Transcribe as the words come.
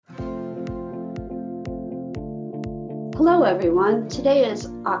Hello everyone, today is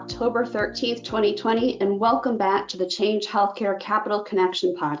October 13th, 2020, and welcome back to the Change Healthcare Capital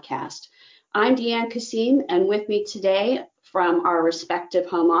Connection podcast. I'm Deanne Kasim, and with me today from our respective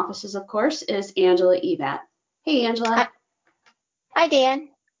home offices, of course, is Angela Evat. Hey Angela. Hi Dan.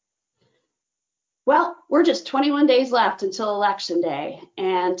 Well, we're just 21 days left until Election Day,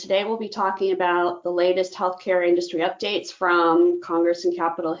 and today we'll be talking about the latest healthcare industry updates from Congress and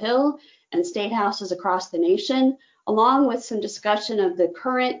Capitol Hill and state houses across the nation, along with some discussion of the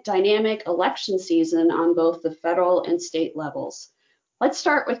current dynamic election season on both the federal and state levels. Let's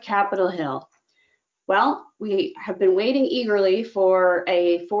start with Capitol Hill. Well, we have been waiting eagerly for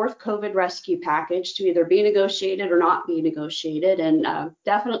a fourth COVID rescue package to either be negotiated or not be negotiated, and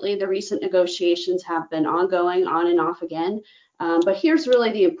definitely the recent negotiations have been ongoing, on and off again, but here's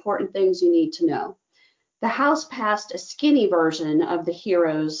really the important things you need to know. The House passed a skinny version of the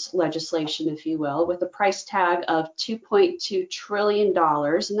HEROES legislation, if you will, with a price tag of $2.2 trillion,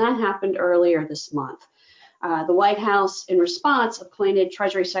 and that happened earlier this month. The White House, in response, appointed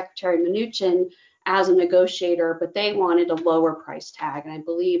Treasury Secretary Mnuchin as a negotiator, but they wanted a lower price tag, and I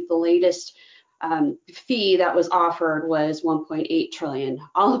believe the latest fee that was offered was $1.8 trillion,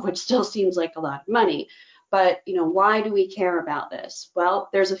 all of which still seems like a lot of money. But, why do we care about this? Well,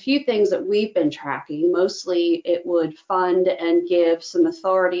 there's a few things that we've been tracking. Mostly it would fund and give some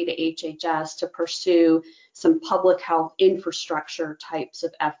authority to HHS to pursue some public health infrastructure types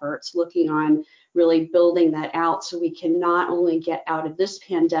of efforts, looking on really building that out so we can not only get out of this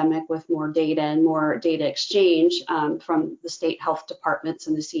pandemic with more data and more data exchange from the state health departments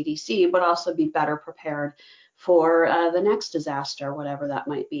and the CDC, but also be better prepared for the next disaster, whatever that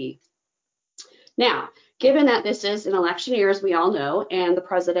might be. Now, given that this is an election year, as we all know, and the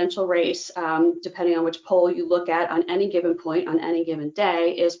presidential race, depending on which poll you look at on any given point on any given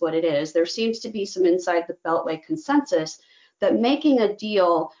day, is what it is, there seems to be some inside the Beltway consensus that making a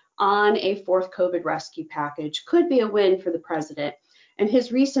deal on a fourth COVID rescue package could be a win for the president. And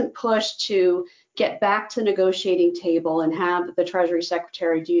his recent push to get back to the negotiating table and have the Treasury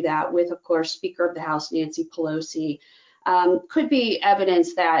Secretary do that with, of course, Speaker of the House Nancy Pelosi, could be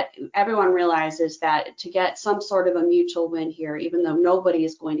evidence that everyone realizes that to get some sort of a mutual win here, even though nobody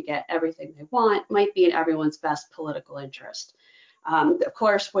is going to get everything they want, might be in everyone's best political interest. Of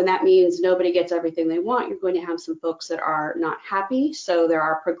course, when that means nobody gets everything they want, you're going to have some folks that are not happy. So there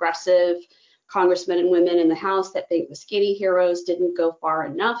are progressive congressmen and women in the House that think the skinny HEROES didn't go far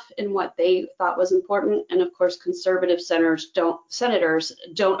enough in what they thought was important. And of course, conservative senators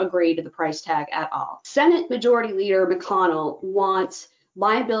don't agree to the price tag at all. Senate Majority Leader McConnell wants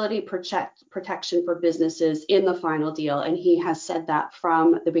liability protection for businesses in the final deal, and he has said that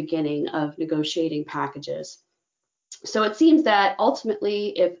from the beginning of negotiating packages. So it seems that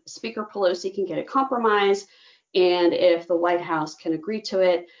ultimately, if Speaker Pelosi can get a compromise and if the White House can agree to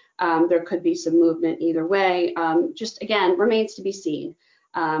it, there could be some movement either way. Just again, remains to be seen.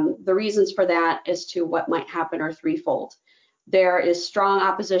 The reasons for that as to what might happen are threefold. There is strong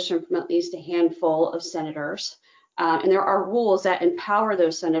opposition from at least a handful of senators, and there are rules that empower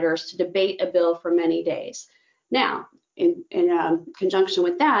those senators to debate a bill for many days. Now, in conjunction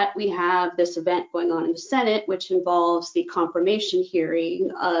with that, we have this event going on in the Senate, which involves the confirmation hearing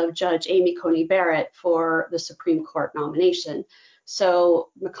of Judge Amy Coney Barrett for the Supreme Court nomination. So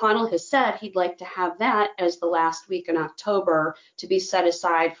McConnell has said he'd like to have that as the last week in October to be set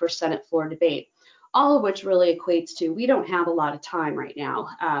aside for Senate floor debate, all of which really equates to we don't have a lot of time right now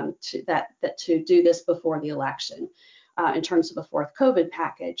to do this before the election in terms of a fourth COVID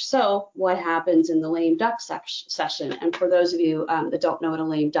package. So what happens in the lame duck session? And for those of you that don't know what a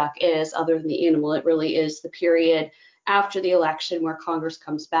lame duck is, other than the animal, it really is the period after the election where Congress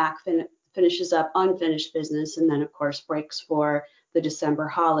comes back, finishes up unfinished business, and then of course breaks for the December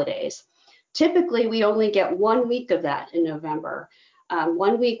holidays. Typically, we only get 1 week of that in November,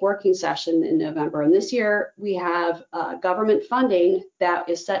 1 week working session in November. And this year we have government funding that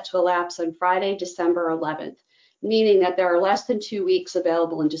is set to elapse on Friday, December 11th, meaning that there are less than 2 weeks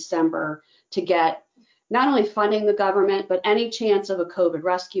available in December to get not only funding the government, but any chance of a COVID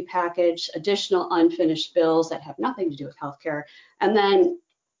rescue package, additional unfinished bills that have nothing to do with healthcare. And then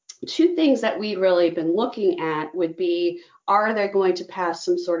two things that we've really been looking at would be, are they going to pass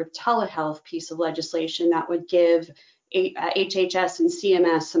some sort of telehealth piece of legislation that would give HHS and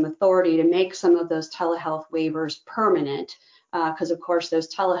CMS some authority to make some of those telehealth waivers permanent? Because of course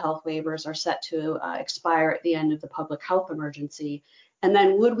those telehealth waivers are set to expire at the end of the public health emergency. And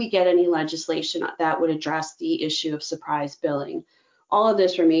then would we get any legislation that would address the issue of surprise billing? All of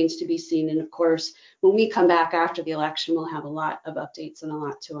this remains to be seen. And of course, when we come back after the election, we'll have a lot of updates and a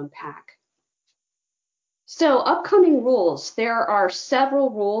lot to unpack. So upcoming rules, there are several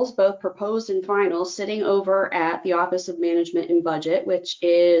rules, both proposed and final, sitting over at the Office of Management and Budget, which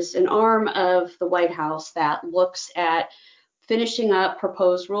is an arm of the White House that looks at finishing up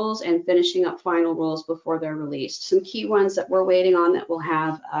proposed rules and finishing up final rules before they're released. Some key ones that we're waiting on that will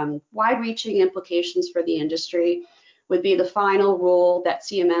have wide-reaching implications for the industry would be the final rule that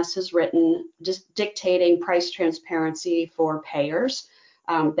CMS has written, just dictating price transparency for payers.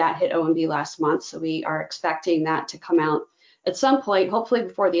 That hit OMB last month, so we are expecting that to come out at some point, hopefully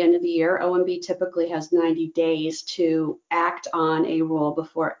before the end of the year. OMB typically has 90 days to act on a rule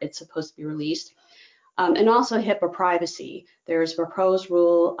before it's supposed to be released. And also HIPAA privacy. There's a proposed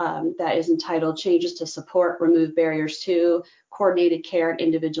rule that is entitled Changes to Support, Remove Barriers to Coordinated Care and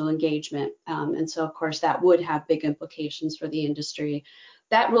Individual Engagement. And so, of course, that would have big implications for the industry.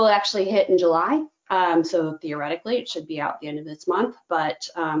 That rule actually hit in July. So theoretically, it should be out at the end of this month, but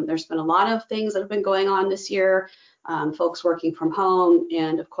there's been a lot of things that have been going on this year, folks working from home,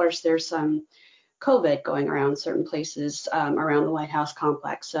 and of course, there's some COVID going around certain places around the White House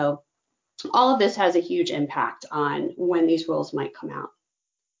complex. So all of this has a huge impact on when these rules might come out.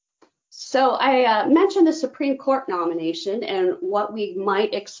 So I mentioned the Supreme Court nomination and what we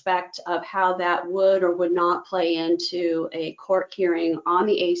might expect of how that would or would not play into a court hearing on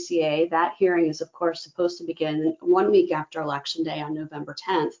the ACA. That hearing is, of course, supposed to begin 1 week after Election Day on November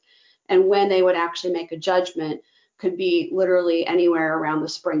 10th. And when they would actually make a judgment could be literally anywhere around the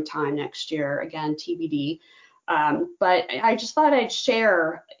springtime next year, again, TBD. But I just thought I'd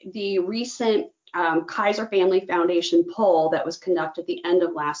share the recent Kaiser Family Foundation poll that was conducted at the end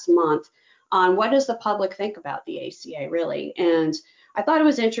of last month on what does the public think about the ACA really. And I thought it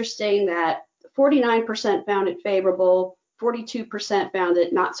was interesting that 49% found it favorable, 42% found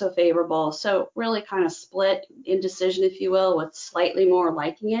it not so favorable. So really kind of split indecision, if you will, with slightly more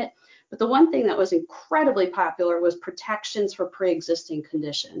liking it. But the one thing that was incredibly popular was protections for pre-existing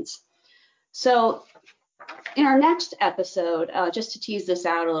conditions. So in our next episode, just to tease this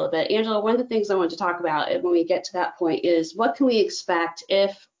out a little bit, Angela, one of the things I want to talk about when we get to that point is what can we expect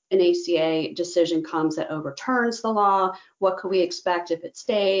if an ACA decision comes that overturns the law? What could we expect if it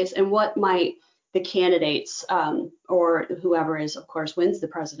stays? And what might the candidates or whoever is, of course, wins the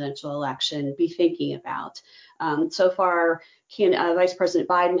presidential election be thinking about? So far, Vice President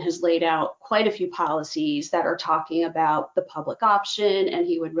Biden has laid out quite a few policies that are talking about the public option, and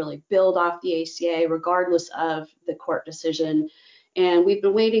he would really build off the ACA regardless of the court decision. And we've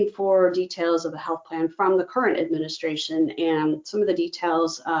been waiting for details of the health plan from the current administration, and some of the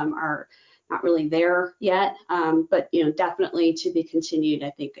details are not really there yet, but definitely to be continued,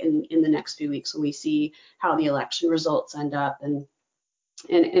 I think, in the next few weeks when we see how the election results end up, and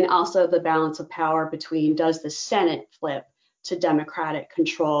also the balance of power between does the Senate flip to Democratic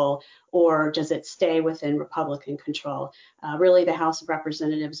control or does it stay within Republican control? Really, the House of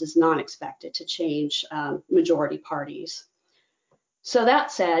Representatives is not expected to change majority parties. So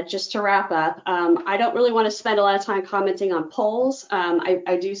that said, just to wrap up, I don't really want to spend a lot of time commenting on polls.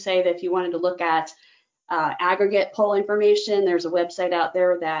 I do say that if you wanted to look at aggregate poll information, there's a website out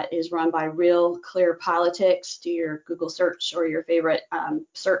there that is run by Real Clear Politics. Do your Google search or your favorite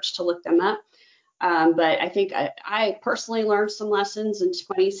search to look them up. But I think I personally learned some lessons in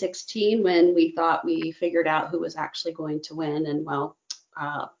 2016 when we thought we figured out who was actually going to win, and well,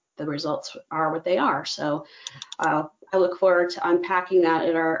 the results are what they are. So I look forward to unpacking that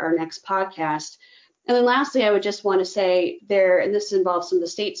at our next podcast. And then lastly, I would just want to say and this involves some of the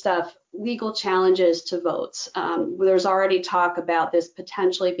state stuff, legal challenges to votes. There's already talk about this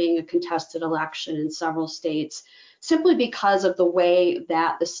potentially being a contested election in several states, simply because of the way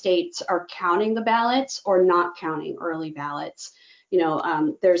that the states are counting the ballots or not counting early ballots.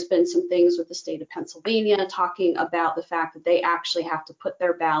 There's been some things with the state of Pennsylvania talking about the fact that they actually have to put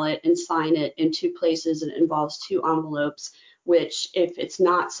their ballot and sign it in two places, and it involves two envelopes, which if it's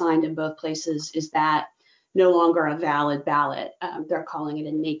not signed in both places, is that no longer a valid ballot. They're calling it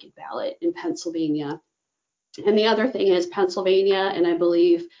a naked ballot in Pennsylvania. And the other thing is Pennsylvania, and I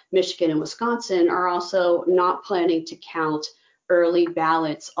believe Michigan and Wisconsin are also not planning to count early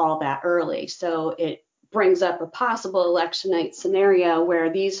ballots all that early. So it brings up a possible election night scenario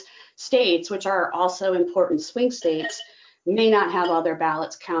where these states, which are also important swing states, may not have all their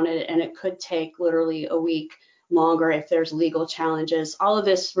ballots counted, and it could take literally a week longer if there's legal challenges. All of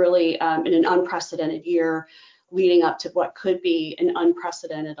this really in an unprecedented year leading up to what could be an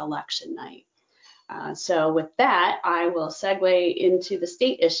unprecedented election night. So with that, I will segue into the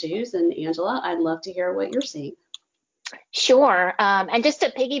state issues. And Angela, I'd love to hear what you're seeing. Sure. And just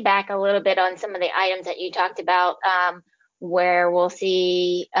to piggyback a little bit on some of the items that you talked about, where we'll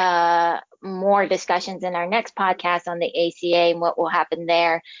see more discussions in our next podcast on the ACA and what will happen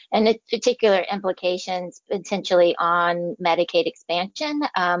there, and its particular implications potentially on Medicaid expansion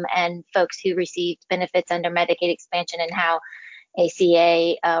and folks who received benefits under Medicaid expansion and how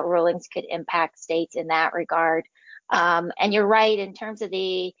ACA rulings could impact states in that regard. And you're right, in terms of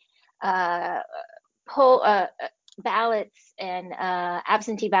the ballots and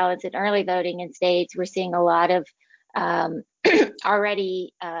absentee ballots and early voting in states, we're seeing a lot of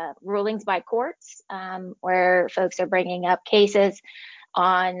already rulings by courts where folks are bringing up cases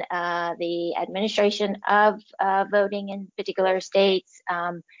on the administration of voting in particular states.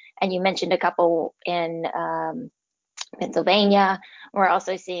 And you mentioned a couple in Pennsylvania. We're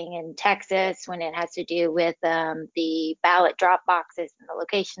also seeing in Texas when it has to do with the ballot drop boxes and the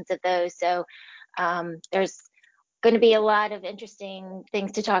locations of those. So there's going to be a lot of interesting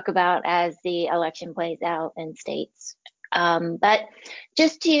things to talk about as the election plays out in states. But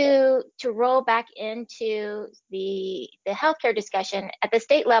just to roll back into the healthcare discussion at the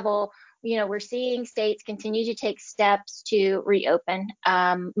state level, we're seeing states continue to take steps to reopen,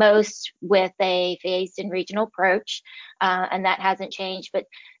 most with a phased and regional approach, and that hasn't changed. But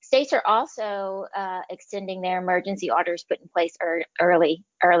states are also extending their emergency orders put in place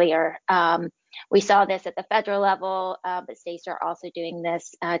earlier. We saw this at the federal level, but states are also doing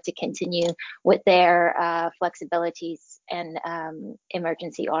this to continue with their flexibilities and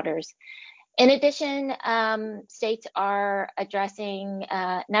emergency orders. In addition, states are addressing,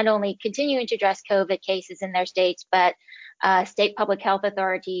 not only continuing to address COVID cases in their states, but state public health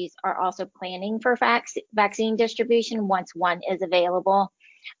authorities are also planning for vaccine distribution once one is available.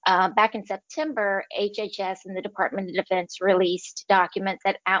 Back in September, HHS and the Department of Defense released documents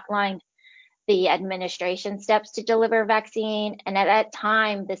that outlined the administration steps to deliver vaccine. And at that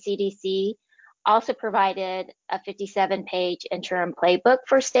time, the CDC also provided a 57-page interim playbook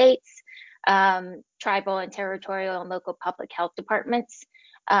for states, tribal and territorial and local public health departments,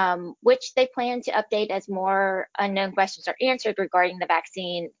 which they plan to update as more unknown questions are answered regarding the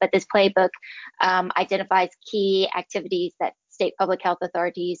vaccine. But this playbook identifies key activities that state public health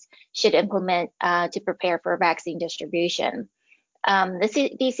authorities should implement to prepare for vaccine distribution. The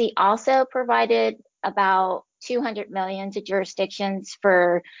CDC also provided about $200 million to jurisdictions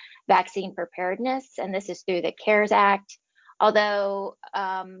for vaccine preparedness, and this is through the CARES Act. Although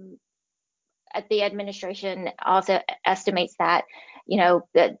the administration also estimates that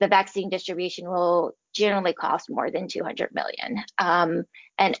the vaccine distribution will generally cost more than $200 million,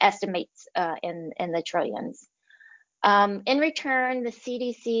 and estimates in the trillions. In return, the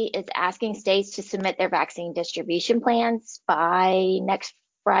CDC is asking states to submit their vaccine distribution plans by next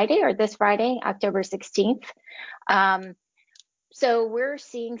Friday, or this Friday, October 16th. So we're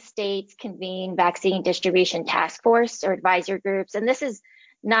seeing states convene vaccine distribution task force or advisory groups, and this is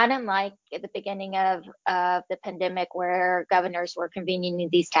not unlike at the beginning of the pandemic, where governors were convening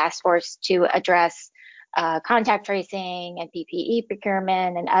these task forces to address contact tracing and PPE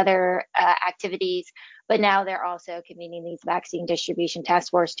procurement and other activities. But now they're also convening these vaccine distribution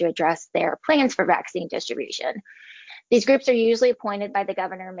task force to address their plans for vaccine distribution. These groups are usually appointed by the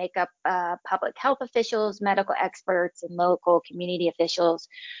governor, make up public health officials, medical experts, and local community officials.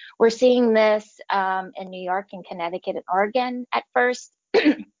 We're seeing this in New York and Connecticut and Oregon at first.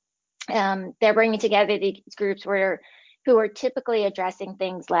 They're bringing together these groups who are typically addressing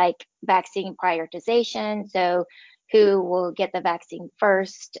things like vaccine prioritization. So who will get the vaccine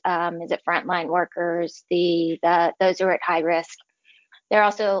first? Is it frontline workers, those who are at high risk? They're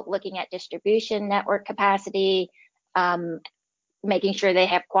also looking at distribution network capacity, making sure they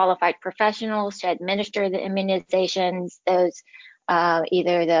have qualified professionals to administer the immunizations, those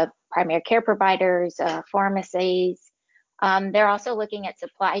either the primary care providers, pharmacies. They're also looking at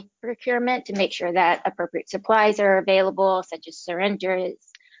supply procurement to make sure that appropriate supplies are available, such as syringes,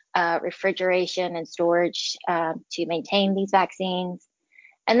 refrigeration and storage to maintain these vaccines.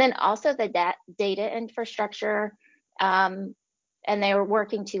 And then also the data infrastructure. And they were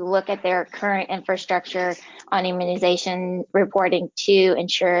working to look at their current infrastructure on immunization reporting to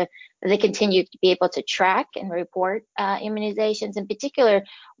ensure that they continue to be able to track and report immunizations, in particular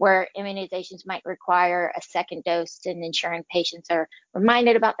where immunizations might require a second dose, and ensuring patients are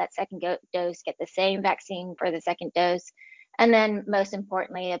reminded about that second dose, get the same vaccine for the second dose. And then most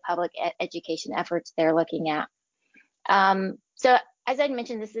importantly, the public education efforts they're looking at. So as I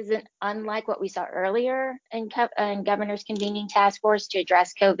mentioned, this isn't unlike what we saw earlier in governors convening task force to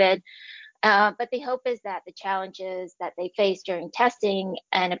address COVID. But the hope is that the challenges that they face during testing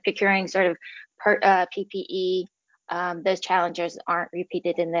and procuring sort of PPE, those challenges aren't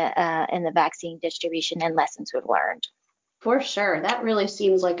repeated in the vaccine distribution, and lessons we've learned. For sure. That really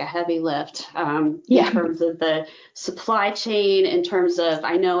seems like a heavy lift in Yeah, terms of the supply chain, in terms of,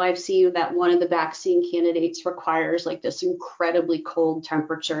 I know I've seen that one of the vaccine candidates requires like this incredibly cold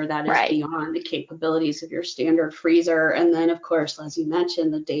temperature that is right. beyond the capabilities of your standard freezer. And then, of course, as you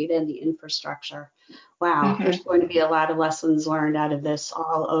mentioned, the data and the infrastructure. Wow, Hmm. there's going to be a lot of lessons learned out of this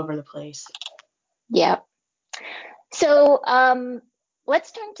all over the place. Yeah. So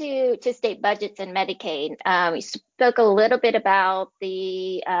let's turn to state budgets and Medicaid. We spoke a little bit about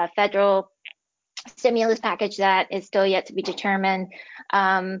the federal stimulus package that is still yet to be determined.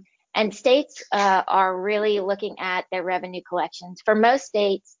 And states are really looking at their revenue collections. For most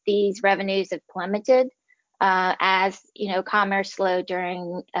states, these revenues have plummeted as commerce slowed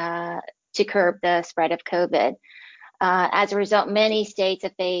during to curb the spread of COVID. As a result, many states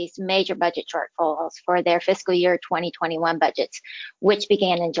have faced major budget shortfalls for their fiscal year 2021 budgets, which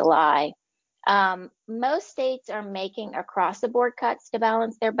began in July. Most states are making across the board cuts to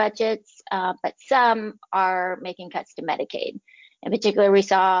balance their budgets, but some are making cuts to Medicaid. In particular, we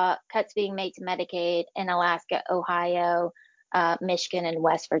saw cuts being made to Medicaid in Alaska, Ohio, Michigan, and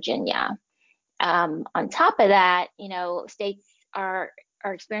West Virginia. On top of that, states are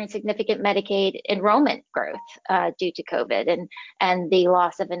experiencing significant Medicaid enrollment growth due to COVID and the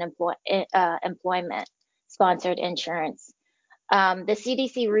loss of an employment sponsored insurance. The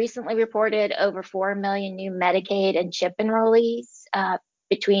CDC recently reported over 4 million new Medicaid and CHIP enrollees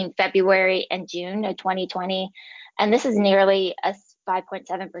between February and June of 2020. And this is nearly a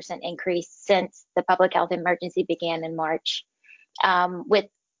 5.7% increase since the public health emergency began in March, with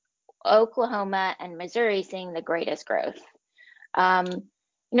Oklahoma and Missouri seeing the greatest growth.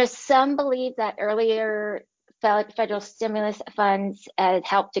 Some believe that earlier federal stimulus funds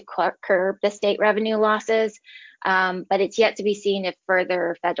helped to curb the state revenue losses, but it's yet to be seen if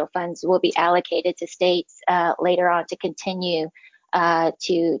further federal funds will be allocated to states later on to continue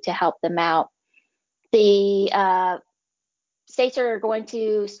to help them out. The states are going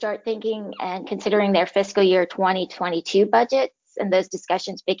to start thinking and considering their fiscal year 2022 budgets, and those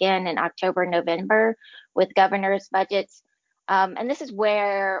discussions begin in October, November with governors' budgets. And this is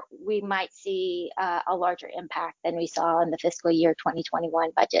where we might see a larger impact than we saw in the fiscal year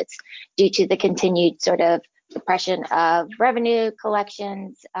 2021 budgets due to the continued sort of suppression of revenue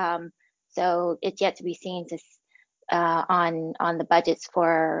collections. So it's yet to be seen on the budgets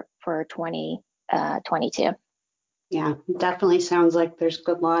for 2022. Yeah, it definitely sounds like there's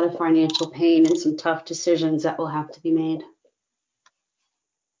a lot of financial pain and some tough decisions that will have to be made.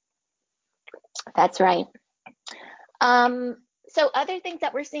 That's right. So other things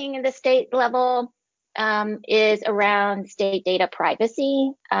that we're seeing in the state level is around state data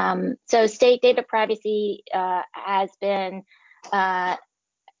privacy. So state data privacy has been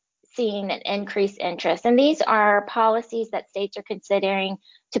seeing an increased interest. And these are policies that states are considering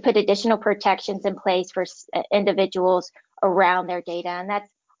to put additional protections in place for individuals around their data. And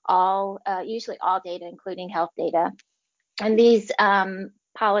that's usually all data, including health data. And these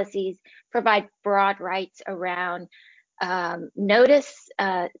policies provide broad rights around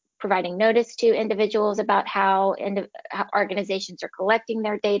providing notice to individuals about how organizations are collecting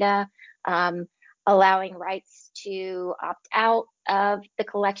their data, allowing rights to opt out of the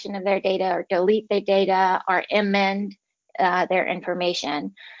collection of their data or delete their data or amend their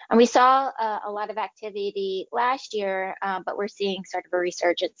information. And we saw a lot of activity last year, but we're seeing sort of a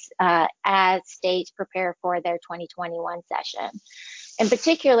resurgence as states prepare for their 2021 session. In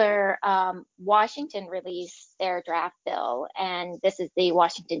particular, Washington released their draft bill, and this is the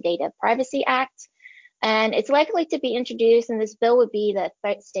Washington Data Privacy Act. And it's likely to be introduced, and this bill would be the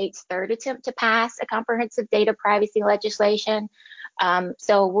state's third attempt to pass a comprehensive data privacy legislation.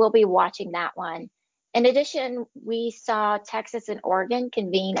 So we'll be watching that one. In addition, we saw Texas and Oregon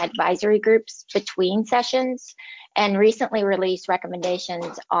convene advisory groups between sessions and recently released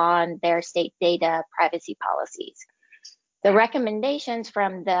recommendations on their state data privacy policies. The recommendations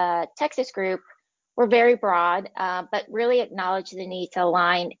from the Texas group were very broad, but really acknowledged the need to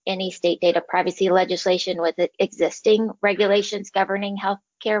align any state data privacy legislation with existing regulations governing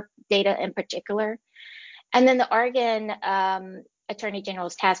healthcare data in particular. And then the Oregon Attorney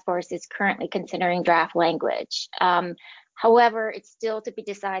General's task force is currently considering draft language. However, it's still to be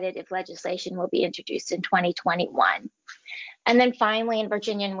decided if legislation will be introduced in 2021. And then finally, in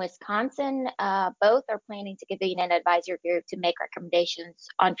Virginia and Wisconsin, both are planning to convene an advisory group to make recommendations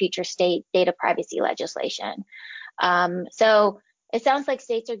on future state data privacy legislation. So it sounds like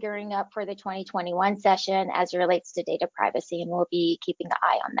states are gearing up for the 2021 session as it relates to data privacy, and we'll be keeping an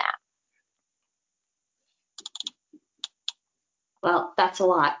eye on that. Well, that's a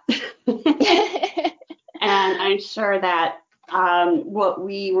lot. And I'm sure that what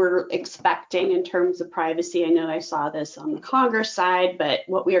we were expecting in terms of privacy, I know I saw this on the Congress side, but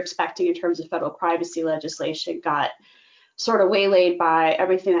what we were expecting in terms of federal privacy legislation got sort of waylaid by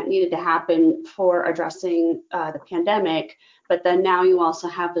everything that needed to happen for addressing the pandemic. But then now you also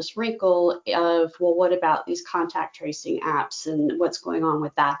have this wrinkle of, well, what about these contact tracing apps and what's going on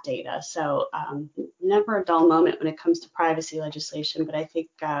with that data? So never a dull moment when it comes to privacy legislation, but I think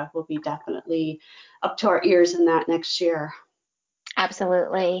we'll be definitely up to our ears in that next year.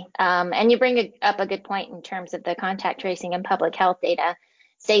 Absolutely. And you bring up a good point in terms of the contact tracing and public health data.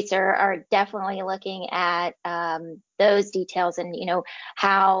 States are definitely looking at those details and,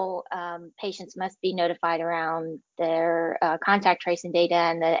 how patients must be notified around their contact tracing data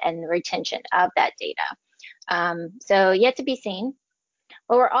and the retention of that data. So yet to be seen.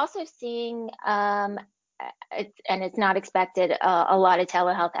 But we're also seeing, and it's not expected, a lot of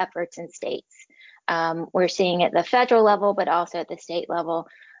telehealth efforts in states. We're seeing at the federal level, but also at the state level.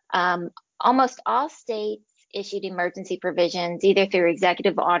 Almost all states issued emergency provisions, either through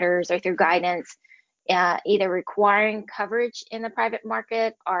executive orders or through guidance, either requiring coverage in the private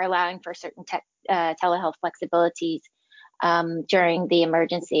market or allowing for certain telehealth flexibilities during the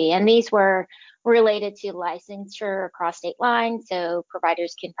emergency. And these were related to licensure across state lines, so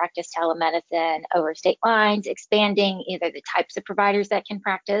providers can practice telemedicine over state lines, expanding either the types of providers that can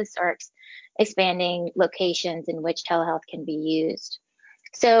practice or expanding locations in which telehealth can be used.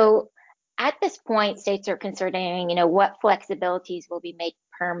 So at this point, states are considering, what flexibilities will be made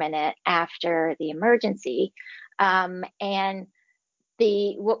permanent after the emergency. And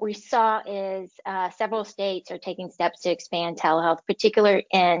what we saw is several states are taking steps to expand telehealth, particularly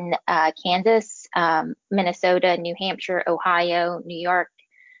in Kansas, Minnesota, New Hampshire, Ohio, New York,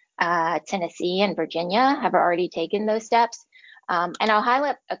 Tennessee, and Virginia have already taken those steps. And I'll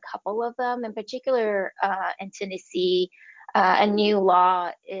highlight a couple of them. In particular, in Tennessee, a new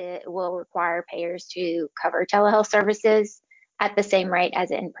law will require payers to cover telehealth services at the same rate as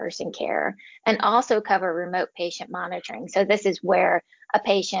in-person care, and also cover remote patient monitoring. So this is where a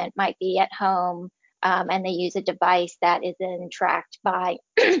patient might be at home and they use a device that is then tracked by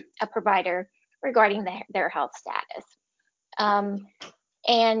a provider regarding their health status.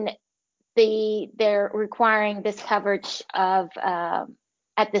 And they're requiring this coverage of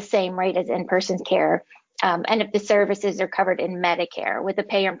at the same rate as in-person care. And if the services are covered in Medicare, with the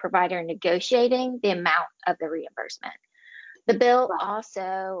payer and provider negotiating the amount of the reimbursement. The bill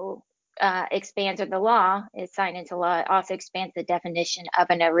also expands, or the law is signed into law, it also expands the definition of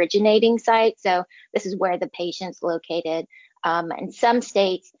an originating site. So this is where the patient's located. In some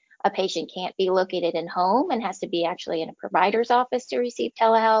states, a patient can't be located in home and has to be actually in a provider's office to receive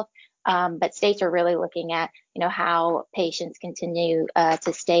telehealth. But states are really looking at, how patients continue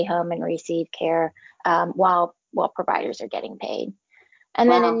to stay home and receive care while providers are getting paid. And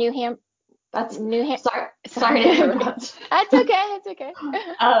then in New Hampshire, sorry to interrupt. That's okay. It's okay.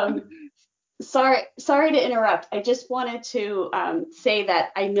 Sorry to interrupt. I just wanted to say that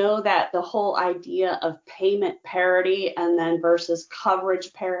I know that the whole idea of payment parity and then versus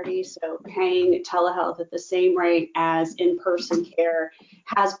coverage parity, so paying telehealth at the same rate as in-person care,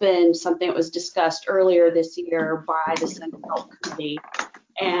 has been something that was discussed earlier this year by the Senate Health Committee.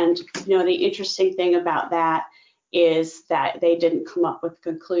 And, the interesting thing about that is that they didn't come up with a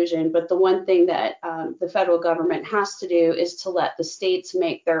conclusion. But the one thing that the federal government has to do is to let the states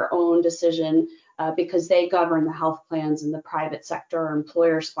make their own decision because they govern the health plans in the private sector or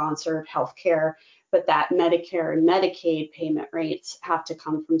employer-sponsored health care. But that Medicare and Medicaid payment rates have to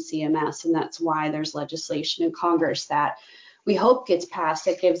come from CMS. And that's why there's legislation in Congress that we hope gets passed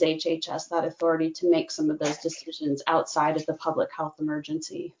that gives HHS that authority to make some of those decisions outside of the public health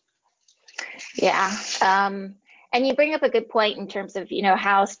emergency. Yeah. And you bring up a good point in terms of,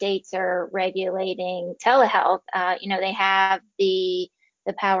 how states are regulating telehealth. They have the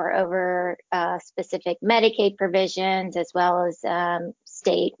power over specific Medicaid provisions as well as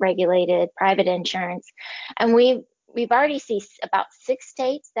state regulated private insurance. And we've already seen about 6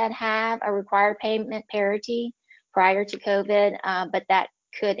 states that have a required payment parity prior to COVID, but that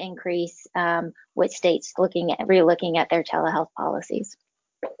could increase with states relooking at their telehealth policies.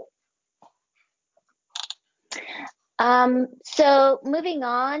 So moving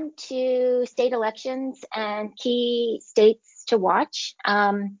on to state elections and key states to watch.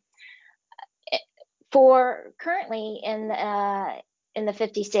 For currently in the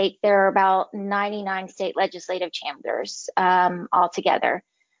 50 states, there are about 99 state legislative chambers altogether,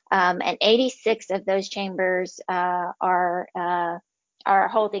 and 86 of those chambers are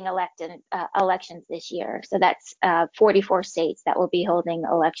holding elections this year. So that's 44 states that will be holding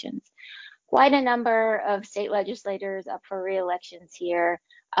elections. quite a number of state legislators up for re-elections here.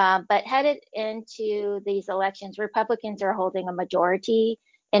 But headed into these elections, Republicans are holding a majority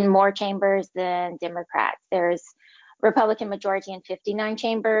in more chambers than Democrats. There's Republican majority in 59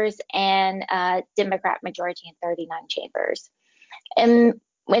 chambers and Democrat majority in 39 chambers. And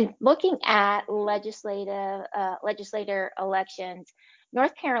when looking at legislator elections,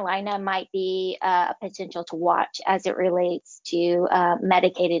 North Carolina might be a potential to watch as it relates to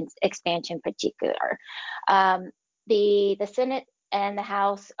Medicaid expansion in particular. The Senate and the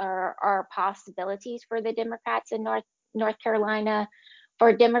House are possibilities for the Democrats in North Carolina.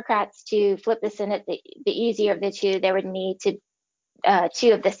 For Democrats to flip the Senate, the easier of the two, they would need to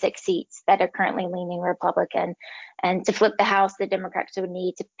 2 of the 6 seats that are currently leaning Republican. And to flip the House, the Democrats would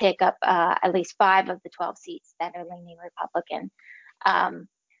need to pick up at least 5 of the 12 seats that are leaning Republican.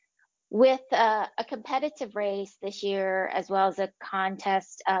 With a competitive race this year, as well as a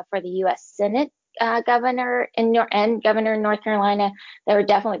contest for the U.S. Senate governor and governor in North Carolina, there would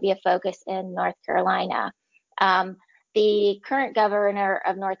definitely be a focus in North Carolina. The current governor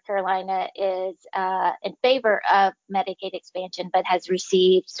of North Carolina is in favor of Medicaid expansion, but has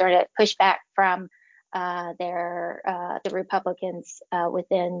received sort of pushback from the Republicans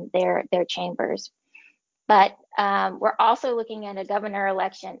within their chambers. But we're also looking at a governor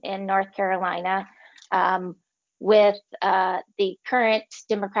election in North Carolina with the current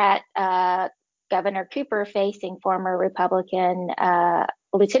Democrat Governor Cooper facing former Republican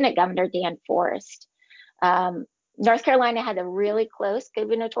Lieutenant Governor Dan Forest. North Carolina had a really close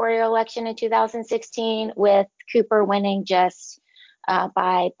gubernatorial election in 2016 with Cooper winning just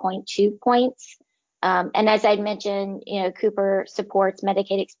by 0.2 points. And as I mentioned, Cooper supports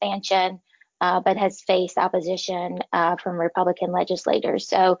Medicaid expansion, but has faced opposition from Republican legislators.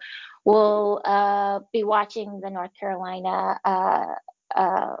 So we'll be watching the North Carolina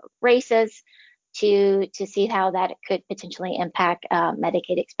races to see how that could potentially impact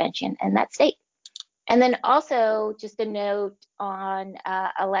Medicaid expansion in that state. And then also just a note on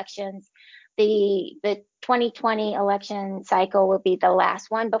elections, the 2020 election cycle will be the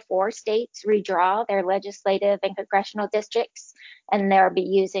last one before states redraw their legislative and congressional districts, and they'll be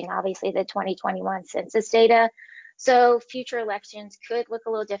using obviously the 2021 census data. So future elections could look a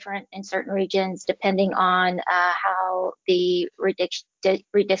little different in certain regions depending on how the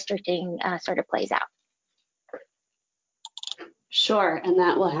redistricting sort of plays out. Sure, and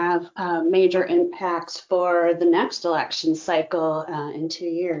that will have major impacts for the next election cycle in 2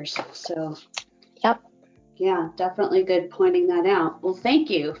 years. So, yep. Yeah, definitely good pointing that out. Well, thank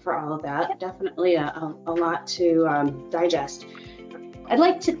you for all of that. Yep. Definitely a lot to digest. I'd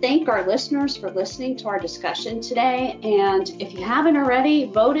like to thank our listeners for listening to our discussion today. And if you haven't already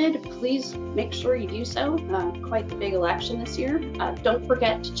voted, please make sure you do so. Quite the big election this year. Don't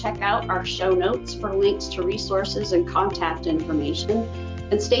forget to check out our show notes for links to resources and contact information.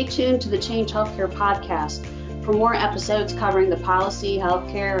 And stay tuned to the Change Healthcare podcast for more episodes covering the policy,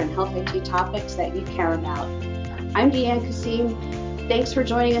 healthcare, and health IT topics that you care about. I'm Deanne Kasim. Thanks for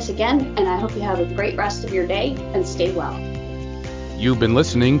joining us again, and I hope you have a great rest of your day and stay well. You've been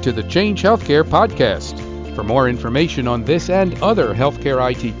listening to the Change Healthcare podcast. For more information on this and other healthcare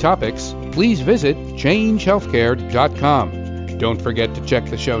IT topics, please visit changehealthcare.com. Don't forget to check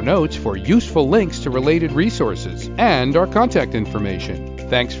the show notes for useful links to related resources and our contact information.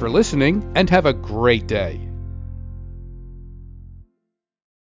 Thanks for listening and have a great day.